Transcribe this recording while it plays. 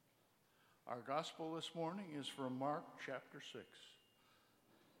Our gospel this morning is from Mark chapter 6.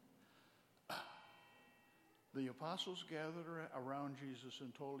 The apostles gathered around Jesus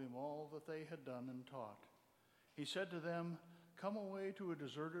and told him all that they had done and taught. He said to them, "Come away to a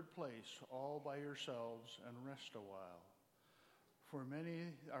deserted place all by yourselves and rest a while. For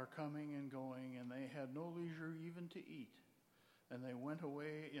many are coming and going, and they had no leisure even to eat. And they went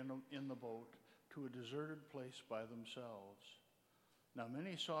away in the boat to a deserted place by themselves. Now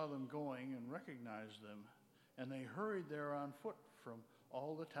many saw them going and recognized them, and they hurried there on foot from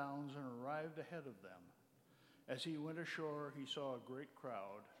all the towns and arrived ahead of them. As he went ashore, he saw a great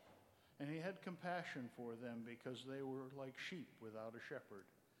crowd, and he had compassion for them because they were like sheep without a shepherd.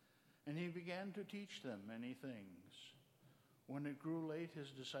 And he began to teach them many things. When it grew late,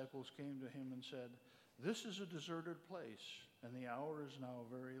 his disciples came to him and said, 'This is a deserted place, and the hour is now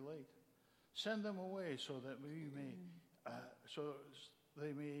very late. Send them away so that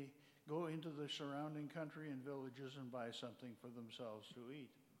they may go into the surrounding country and villages and buy something for themselves to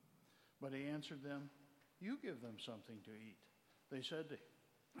eat.' But he answered them, 'You give them something to eat.' They said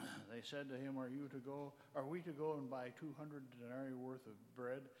to him, 'Are we to go and buy 200 denarii worth of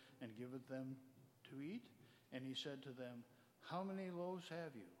bread and give it them to eat?' And he said to them, 'How many loaves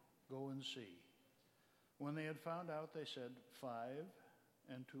have you? Go and see.' When they had found out, they said, 5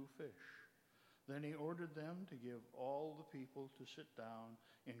 and 2 fish. Then he ordered them to give all the people to sit down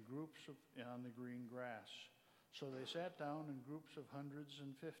in groups on the green grass. So they sat down in groups of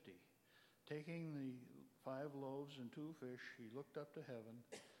 150. Taking the 5 loaves and 2 fish, he looked up to heaven,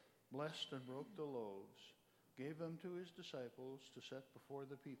 blessed and broke the loaves, gave them to his disciples to set before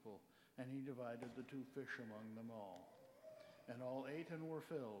the people, and he divided the 2 fish among them all. And all ate and were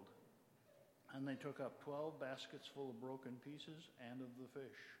filled. And they took up 12 baskets full of broken pieces and of the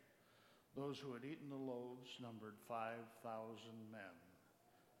fish. Those who had eaten the loaves numbered 5,000 men.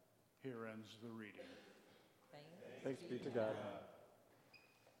 Here ends the reading. Thanks be to God.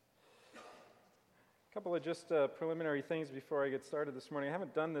 A couple of just preliminary things before I get started this morning. I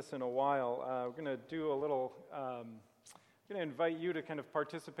haven't done this in a while. We're going to do a little, I'm going to invite you to kind of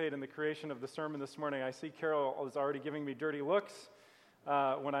participate in the creation of the sermon this morning. I see Carol is already giving me dirty looks.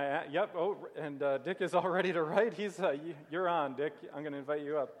 Dick is all ready to write. You're on, Dick. I'm going to invite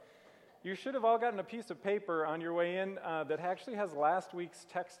you up. You should have all gotten a piece of paper on your way in that actually has last week's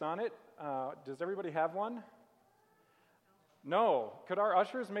text on it. Does everybody have one? No. Could our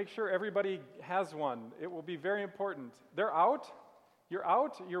ushers make sure everybody has one? It will be very important. They're out? You're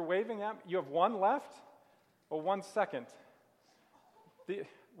out? You're waving at me? You have one left? Oh, 1 second.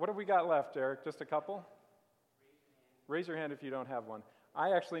 What have we got left, Eric? Just a couple? Raise your hand if you don't have one.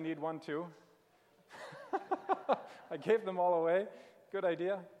 I actually need one too. I gave them all away. Good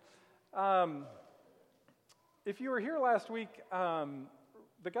idea. If you were here last week,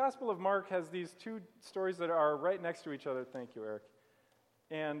 the Gospel of Mark has these 2 stories that are right next to each other. Thank you, Eric.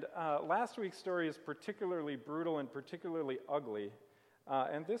 And last week's story is particularly brutal and particularly ugly.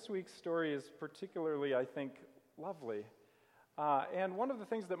 And this week's story is particularly, I think, lovely. And one of the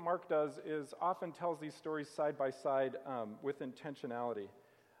things that Mark does is often tells these stories side by side with intentionality.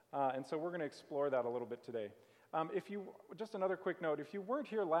 And so we're going to explore that a little bit today. Just another quick note, if you weren't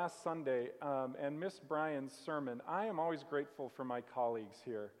here last Sunday and missed Brian's sermon, I am always grateful for my colleagues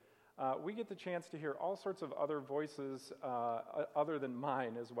here. We get the chance to hear all sorts of other voices other than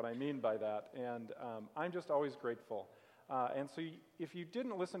mine, is what I mean by that, and I'm just always grateful. And so if you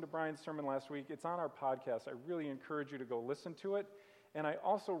didn't listen to Brian's sermon last week, it's on our podcast. I really encourage you to go listen to it, and I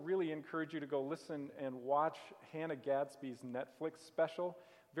also really encourage you to go listen and watch Hannah Gadsby's Netflix special.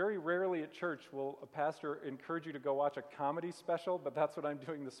 Very rarely at church will a pastor encourage you to go watch a comedy special, but that's what I'm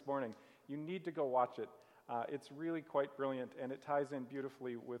doing this morning. You need to go watch it. It's really quite brilliant, and it ties in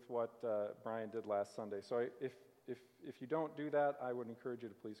beautifully with what Brian did last Sunday. So if you don't do that, I would encourage you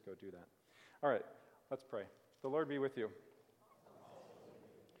to please go do that. All right, let's pray. The Lord be with you.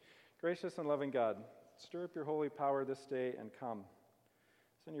 Gracious and loving God, stir up your holy power this day and come.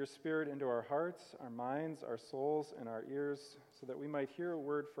 Send your Spirit into our hearts, our minds, our souls, and our ears, so that we might hear a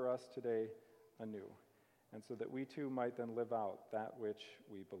word for us today anew, and so that we too might then live out that which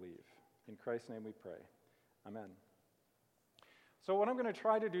we believe. In Christ's name we pray. Amen. So what I'm going to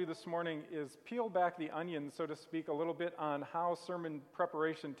try to do this morning is peel back the onion, so to speak, a little bit on how sermon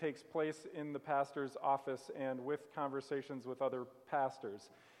preparation takes place in the pastor's office and with conversations with other pastors.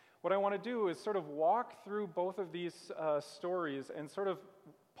 What I want to do is sort of walk through both of these stories and sort of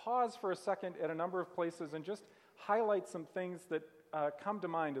pause for a second at a number of places and just highlight some things that come to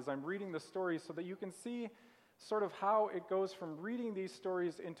mind as I'm reading the stories so that you can see sort of how it goes from reading these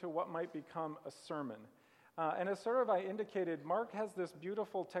stories into what might become a sermon. And as sort of I indicated, Mark has this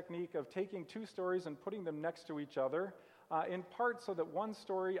beautiful technique of taking two stories and putting them next to each other, in part so that one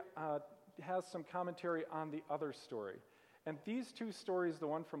story has some commentary on the other story. And these two stories, the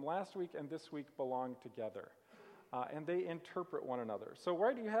one from last week and this week, belong together. And they interpret one another. So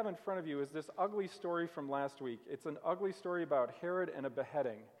what you have in front of you is this ugly story from last week. It's an ugly story about Herod and a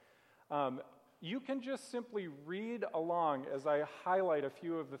beheading. You can just simply read along as I highlight a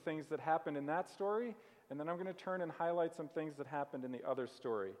few of the things that happened in that story, and then I'm going to turn and highlight some things that happened in the other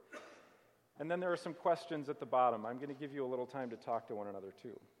story. And then there are some questions at the bottom. I'm going to give you a little time to talk to one another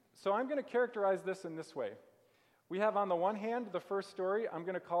too. So I'm going to characterize this in this way. We have on the one hand the first story. I'm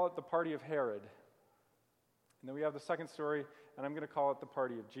going to call it the party of Herod. And then we have the second story, and I'm going to call it the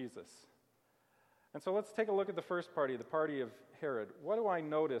party of Jesus. And so let's take a look at the first party, the party of Herod. What do I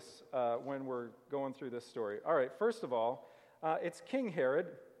notice when we're going through this story? All right, first of all, it's King Herod.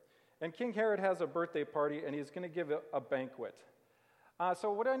 And King Herod has a birthday party, and he's going to give a banquet.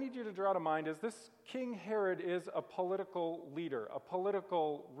 So what I need you to draw to mind is this King Herod is a political leader, a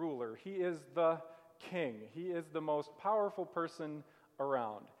political ruler. He is the king. He is the most powerful person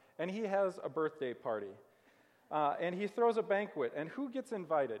around. And he has a birthday party. And he throws a banquet. And who gets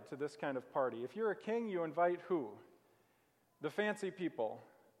invited to this kind of party? If you're a king, you invite who? The fancy people,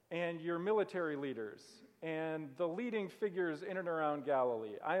 and your military leaders, and the leading figures in and around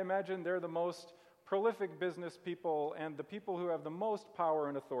Galilee. I imagine they're the most prolific business people and the people who have the most power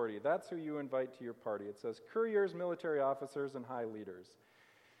and authority. That's who you invite to your party. It says couriers, military officers, and high leaders.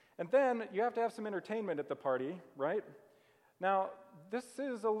 And then you have to have some entertainment at the party, right? Now, this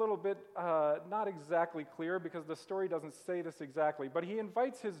is a little bit not exactly clear because the story doesn't say this exactly, but he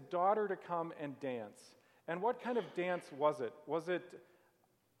invites his daughter to come and dance. And what kind of dance was it? Was it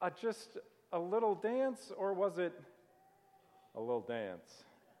just a little dance, or was it a little dance?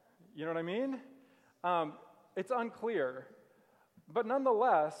 You know what I mean? It's unclear. But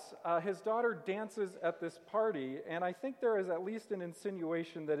nonetheless, his daughter dances at this party, and I think there is at least an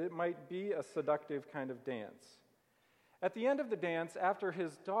insinuation that it might be a seductive kind of dance. At the end of the dance, after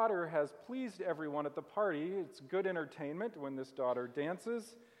his daughter has pleased everyone at the party, it's good entertainment when this daughter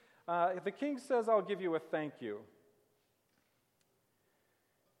dances, the king says, "I'll give you a thank you."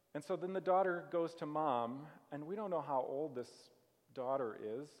 And so then the daughter goes to mom, and we don't know how old this daughter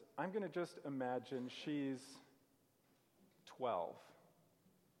is. I'm going to just imagine she's 12.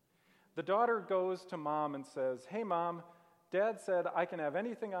 The daughter goes to mom and says, "Hey, Mom, Dad said I can have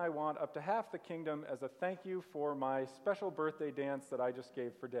anything I want, up to half the kingdom, as a thank you for my special birthday dance that I just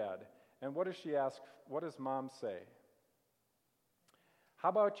gave for Dad." And what does she ask? What does Mom say? "How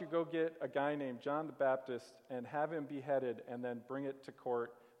about you go get a guy named John the Baptist and have him beheaded and then bring it to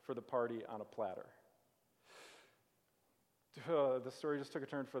court for the party on a platter?" The story just took a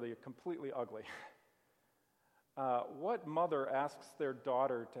turn for the completely ugly. What mother asks their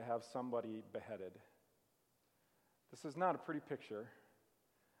daughter to have somebody beheaded? This is not a pretty picture.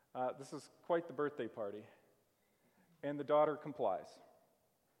 This is quite the birthday party. And the daughter complies.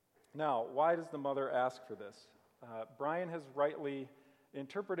 Now, why does the mother ask for this? Brian has rightly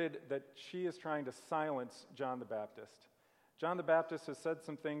interpreted that she is trying to silence John the Baptist. John the Baptist has said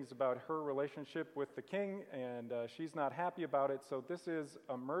some things about her relationship with the king, and she's not happy about it, so this is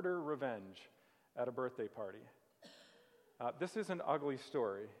a murder revenge at a birthday party. This is an ugly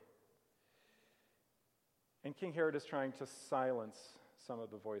story. And King Herod is trying to silence some of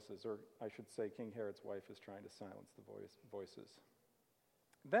the voices, or I should say King Herod's wife is trying to silence the voices.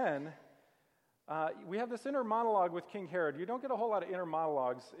 Then, we have this inner monologue with King Herod. You don't get a whole lot of inner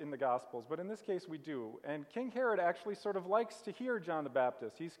monologues in the Gospels, but in this case we do. And King Herod actually sort of likes to hear John the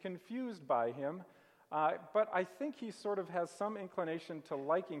Baptist. He's confused by him, but I think he sort of has some inclination to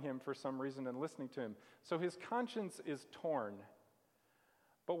liking him for some reason and listening to him. So his conscience is torn.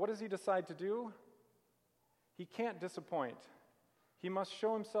 But what does he decide to do? He can't disappoint. He must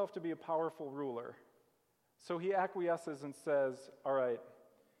show himself to be a powerful ruler. So he acquiesces and says, "All right,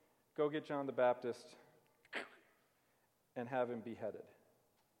 go get John the Baptist and have him beheaded."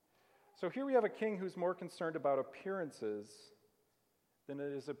 So here we have a king who's more concerned about appearances than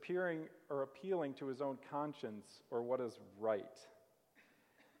it is appealing to his own conscience or what is right.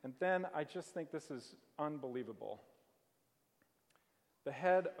 And then I just think this is unbelievable. The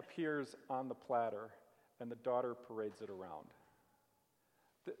head appears on the platter, and the daughter parades it around.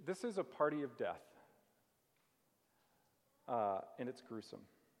 This is a party of death, and it's gruesome.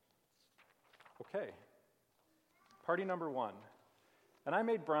 Okay, party number one. And I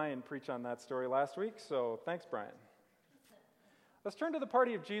made Brian preach on that story last week, so thanks, Brian. Let's turn to the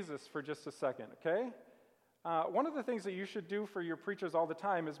party of Jesus for just a second, okay? One of the things that you should do for your preachers all the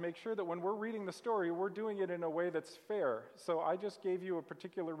time is make sure that when we're reading the story, we're doing it in a way that's fair. So I just gave you a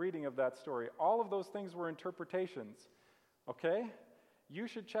particular reading of that story. All of those things were interpretations, okay? You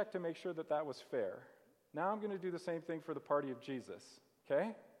should check to make sure that that was fair. Now I'm going to do the same thing for the party of Jesus,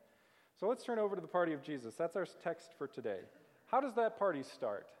 okay? So let's turn over to the party of Jesus. That's our text for today. How does that party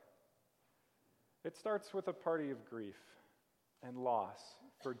start? It starts with a party of grief and loss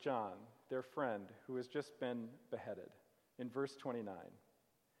for John, their friend, who has just been beheaded, in verse 29.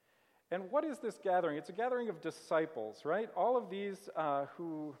 And what is this gathering? It's a gathering of disciples, right? All of these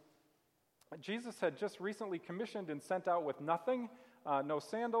who Jesus had just recently commissioned and sent out with nothing, no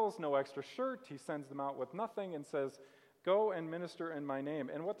sandals, no extra shirt. He sends them out with nothing and says, go and minister in my name.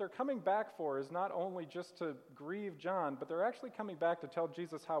 And what they're coming back for is not only just to grieve John, but they're actually coming back to tell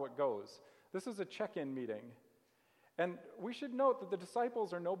Jesus how it goes. This is a check-in meeting. And we should note that the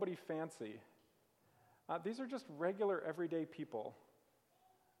disciples are nobody fancy. These are just regular, everyday people.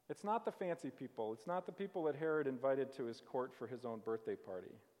 It's not the fancy people. It's not the people that Herod invited to his court for his own birthday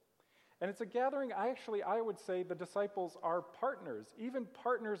party. And it's a gathering, I would say the disciples are partners, even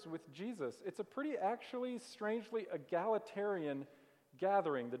partners with Jesus. It's a pretty, actually, strangely egalitarian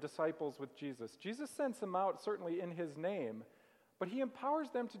gathering, the disciples with Jesus. Jesus sends them out, certainly in his name, but he empowers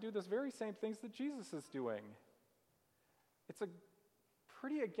them to do this very same things that Jesus is doing. It's a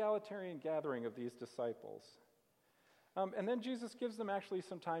pretty egalitarian gathering of these disciples. And then Jesus gives them actually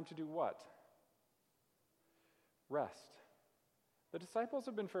some time to do what? Rest. The disciples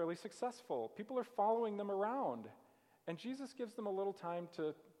have been fairly successful. People are following them around. And Jesus gives them a little time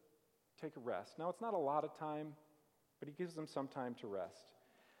to take a rest. Now, it's not a lot of time, but he gives them some time to rest.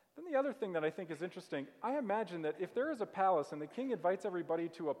 Then the other thing that I think is interesting, I imagine that if there is a palace and the king invites everybody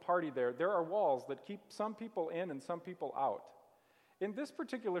to a party there are walls that keep some people in and some people out. In this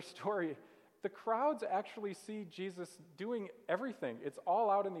particular story, the crowds actually see Jesus doing everything. It's all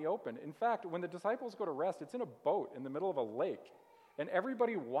out in the open. In fact, when the disciples go to rest, it's in a boat in the middle of a lake. And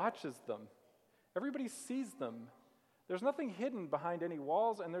everybody watches them. Everybody sees them. There's nothing hidden behind any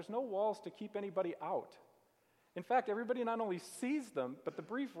walls, and there's no walls to keep anybody out. In fact, everybody not only sees them, but the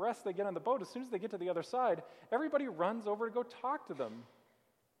brief rest they get on the boat, as soon as they get to the other side, everybody runs over to go talk to them.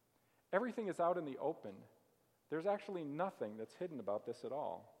 Everything is out in the open. There's actually nothing that's hidden about this at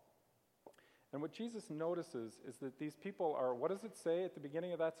all. And what Jesus notices is that these people are, what does it say at the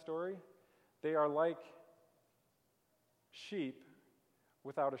beginning of that story? They are like sheep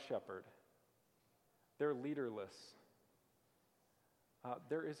without a shepherd. They're leaderless.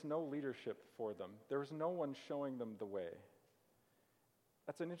 There is no leadership for them. There is no one showing them the way.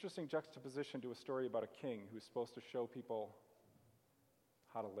 That's an interesting juxtaposition to a story about a king who's supposed to show people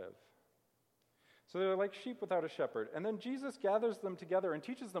how to live. So they're like sheep without a shepherd. And then Jesus gathers them together and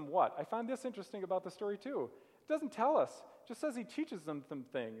teaches them what? I find this interesting about the story too. It doesn't tell us. It just says he teaches them some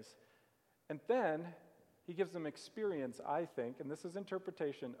things. And then he gives them experience, I think, and this is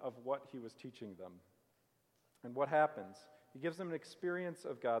interpretation of what he was teaching them. And what happens? He gives them an experience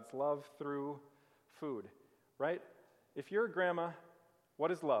of God's love through food, right? If you're a grandma,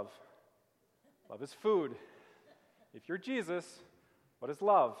 what is love? Love is food. If you're Jesus, what is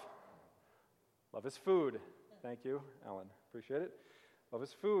love? Love is food. Thank you, Ellen. Appreciate it. Love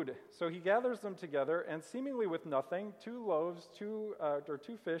is food. So he gathers them together, and seemingly with nothing, 2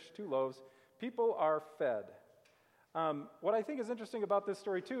 fish, 2 loaves, people are fed. What I think is interesting about this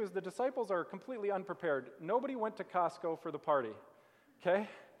story, too, is the disciples are completely unprepared. Nobody went to Costco for the party, okay?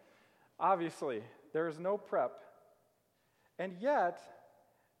 Obviously, there is no prep. And yet,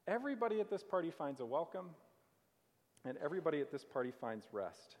 everybody at this party finds a welcome, and everybody at this party finds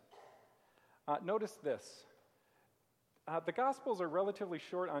rest. Notice this. The Gospels are relatively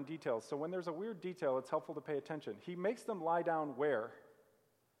short on details, so when there's a weird detail, it's helpful to pay attention. He makes them lie down where?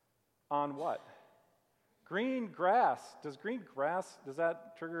 On what? Green grass. Does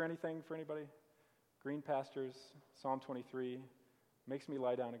that trigger anything for anybody? Green pastures, Psalm 23, makes me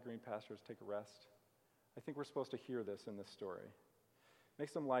lie down in green pastures, take a rest. I think we're supposed to hear this in this story.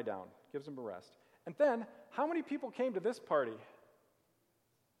 Makes them lie down, gives them a rest. And then, how many people came to this party?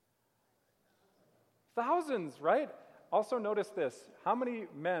 Thousands, right? Also notice this. How many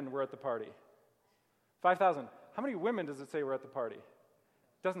men were at the party? 5,000. How many women does it say were at the party?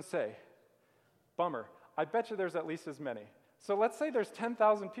 Doesn't say. Bummer. I bet you there's at least as many. So let's say there's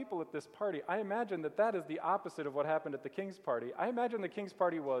 10,000 people at this party. I imagine that is the opposite of what happened at the king's party. I imagine the king's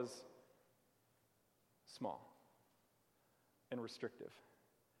party was small and restrictive.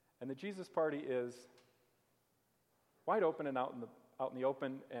 And the Jesus party is wide open and out in the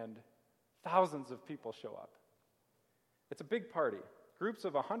open, and thousands of people show up. It's a big party. Groups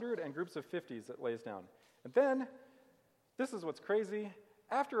of 100 and groups of 50s it lays down. And then, this is what's crazy,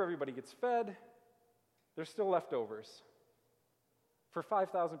 after everybody gets fed, there's still leftovers. For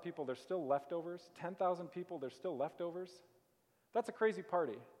 5,000 people, there's still leftovers. 10,000 people, there's still leftovers. That's a crazy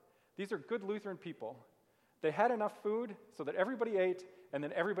party. These are good Lutheran people. They had enough food so that everybody ate, and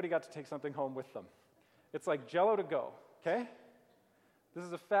then everybody got to take something home with them. It's like Jell-O to go, okay? This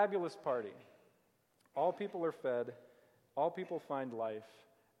is a fabulous party. All people are fed, all people find life,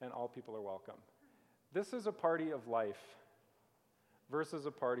 and all people are welcome. This is a party of life versus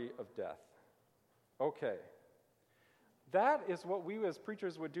a party of death. Okay. That is what we as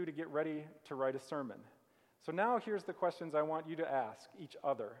preachers would do to get ready to write a sermon. So now here's the questions I want you to ask each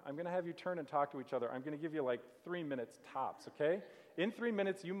other. I'm going to have you turn and talk to each other. I'm going to give you like 3 minutes tops, okay? In 3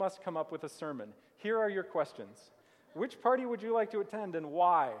 minutes, you must come up with a sermon. Here are your questions. Which party would you like to attend and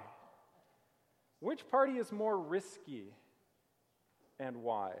why? Which party is more risky and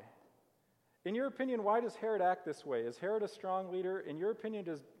why? In your opinion, why does Herod act this way? Is Herod a strong leader? In your opinion,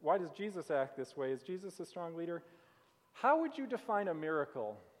 why does Jesus act this way? Is Jesus a strong leader? How would you define a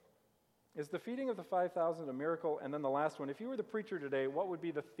miracle? Is the feeding of the 5,000 a miracle? And then the last one, if you were the preacher today, what would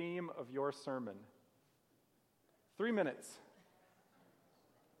be the theme of your sermon? 3 minutes.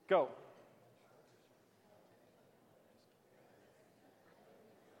 Go.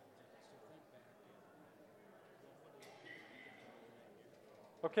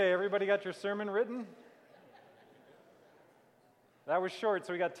 Okay, everybody got your sermon written? That was short,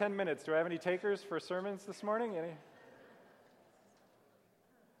 so we got 10 minutes. Do I have any takers for sermons this morning? Any?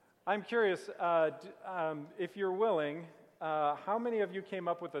 I'm curious, if you're willing, how many of you came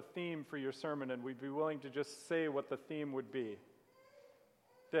up with a theme for your sermon and would be willing to just say what the theme would be?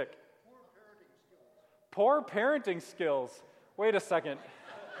 Dick? Poor parenting skills. Wait a second.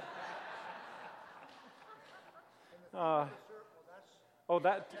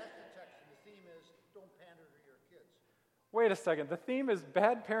 That. The theme is don't pander to your kids. Wait a second. The theme is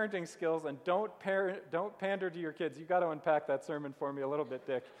bad parenting skills and don't pander to your kids. You got to unpack that sermon for me a little bit,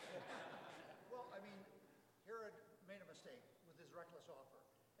 Dick. Well, I mean, Herod made a mistake with his reckless offer,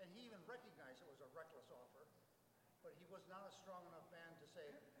 and he even recognized it was a reckless offer, but he was not a strong enough man to say,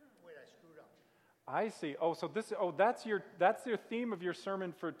 "Wait, I screwed up." I see. That's your theme of your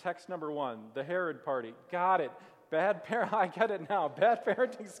sermon for text number 1, the Herod party. Got it. I get it now. Bad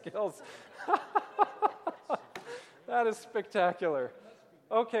parenting skills. That is spectacular.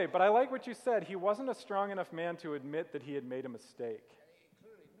 Okay, but I like what you said. He wasn't a strong enough man to admit that he had made a mistake.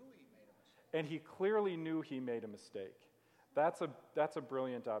 And he clearly knew he made a mistake. That's a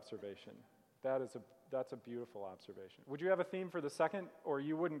brilliant observation. That's a beautiful observation. Would you have a theme for the second, or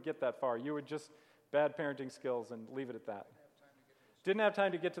you wouldn't get that far? You would just bad parenting skills and leave it at that. Didn't have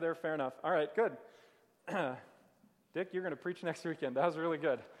time to get to there. Fair enough. All right, good. Dick, you're going to preach next weekend. That was really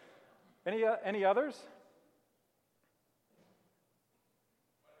good. Any others?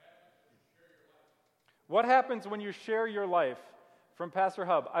 What happens when you share your life? From Pastor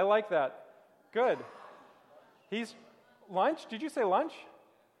Hub. I like that. Good. Lunch? Did you say lunch?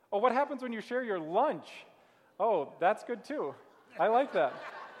 Oh, what happens when you share your lunch? Oh, that's good too. I like that.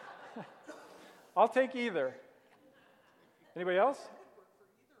 I'll take either. Anybody else?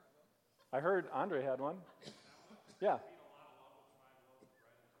 I heard Andre had one. Yeah.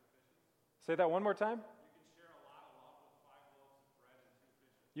 Say that one more time.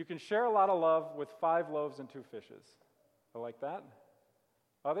 You can share a lot of love with 5 loaves and 2 fishes. I like that.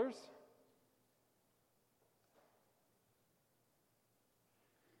 Others?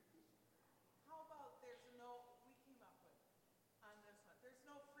 How about we came up with on this one, there's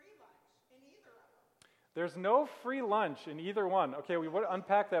no free lunch in either of them. There's no free lunch in either one. Okay, we would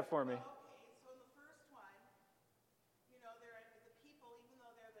unpack that for me. Okay, so in the first one, they're the people, even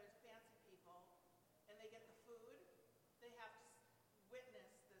though they're the fancy people, and they get the food, they have to witness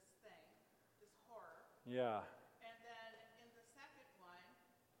this thing, this horror. Yeah. And then in the second one,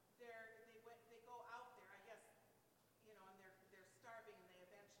 they go out there, I guess, and they're starving, and they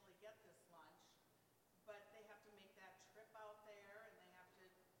eventually get this lunch, but they have to make that trip out there, and they have to,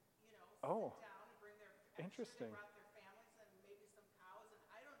 sit down and bring their. Interesting. They brought their families and maybe some cows, and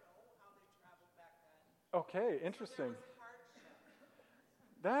I don't know how they traveled back then. Okay, interesting. So there was hardship.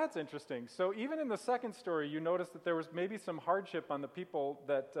 That's interesting. So even in the second story, you notice that there was maybe some hardship on the people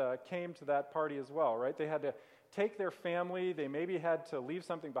that came to that party as well, right? They had to take their family, they maybe had to leave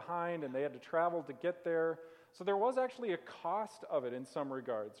something behind, and they had to travel to get there. So there was actually a cost of it in some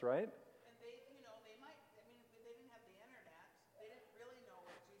regards, right? And they didn't have the internet. They didn't really know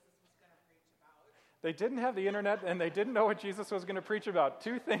what Jesus was going to preach about. They didn't have the internet, and they didn't know what Jesus was going to preach about.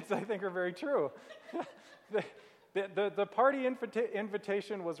 2 things I think are very true. The party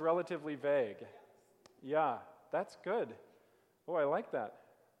invitation was relatively vague. Yeah, that's good. Oh, I like that.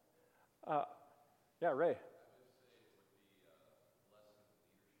 Yeah, Ray.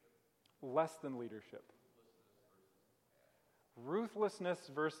 Less than leadership. Ruthlessness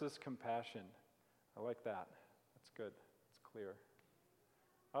versus compassion. I like that. That's good. It's clear.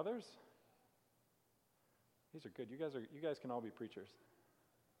 Others? These are good. You guys can all be preachers.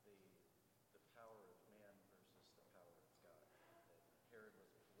 The power of man versus the power of God. That Herod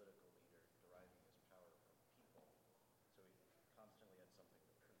was a political leader deriving his power from people, so he constantly had something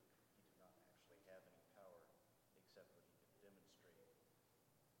to prove. He did not actually have any power except what he could demonstrate.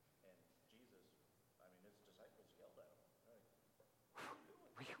 And Jesus, I mean, his disciples yelled at him.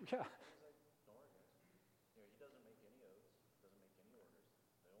 Right? Yeah. He's like, don't worry, guys. You know, he doesn't make any oaths, doesn't make any orders.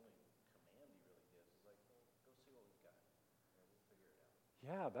 The only command he really gives is like, well, go see what we've got. You know, we'll figure it out.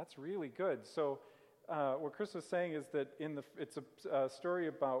 Yeah, that's really good. So what Chris was saying is that it's a story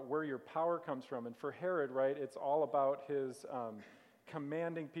about where your power comes from. And for Herod, right, it's all about his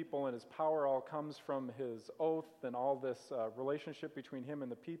commanding people, and his power all comes from his oath and all this relationship between him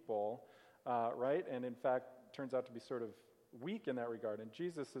and the people, right? And in fact, turns out to be sort of weak in that regard. And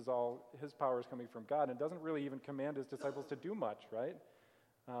Jesus his power is coming from God and doesn't really even command his disciples to do much, right?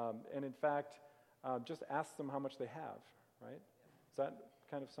 And in fact, just ask them how much they have, right? Does that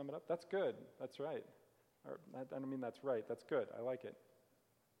kind of sum it up? That's good. That's right. Or, I don't mean that's right. That's good. I like it.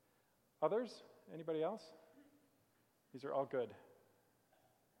 Others? Anybody else? These are all good.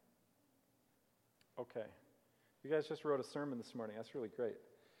 Okay. You guys just wrote a sermon this morning. That's really great.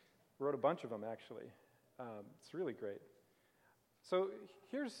 Wrote a bunch of them, actually. It's really great. So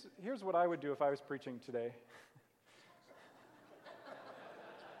here's what I would do if I was preaching today.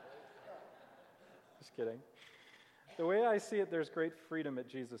 Just kidding. The way I see it, there's great freedom at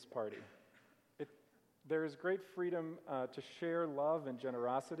Jesus' party. There is great freedom to share love and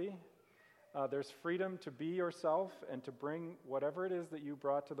generosity. There's freedom to be yourself and to bring whatever it is that you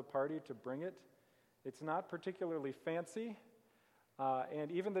brought to the party, to bring it. It's not particularly fancy.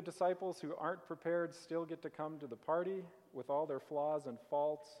 And even the disciples who aren't prepared still get to come to the party with all their flaws and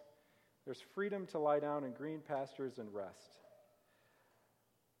faults. There's freedom to lie down in green pastures and rest.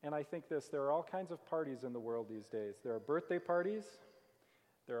 And I think there are all kinds of parties in the world these days. There are birthday parties,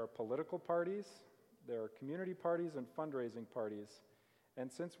 there are political parties, there are community parties and fundraising parties.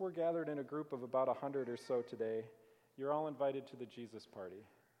 And since we're gathered in a group of about 100 or so today, you're all invited to the Jesus party.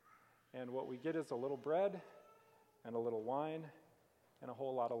 And what we get is a little bread and a little wine and a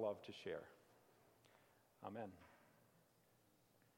whole lot of love to share. Amen.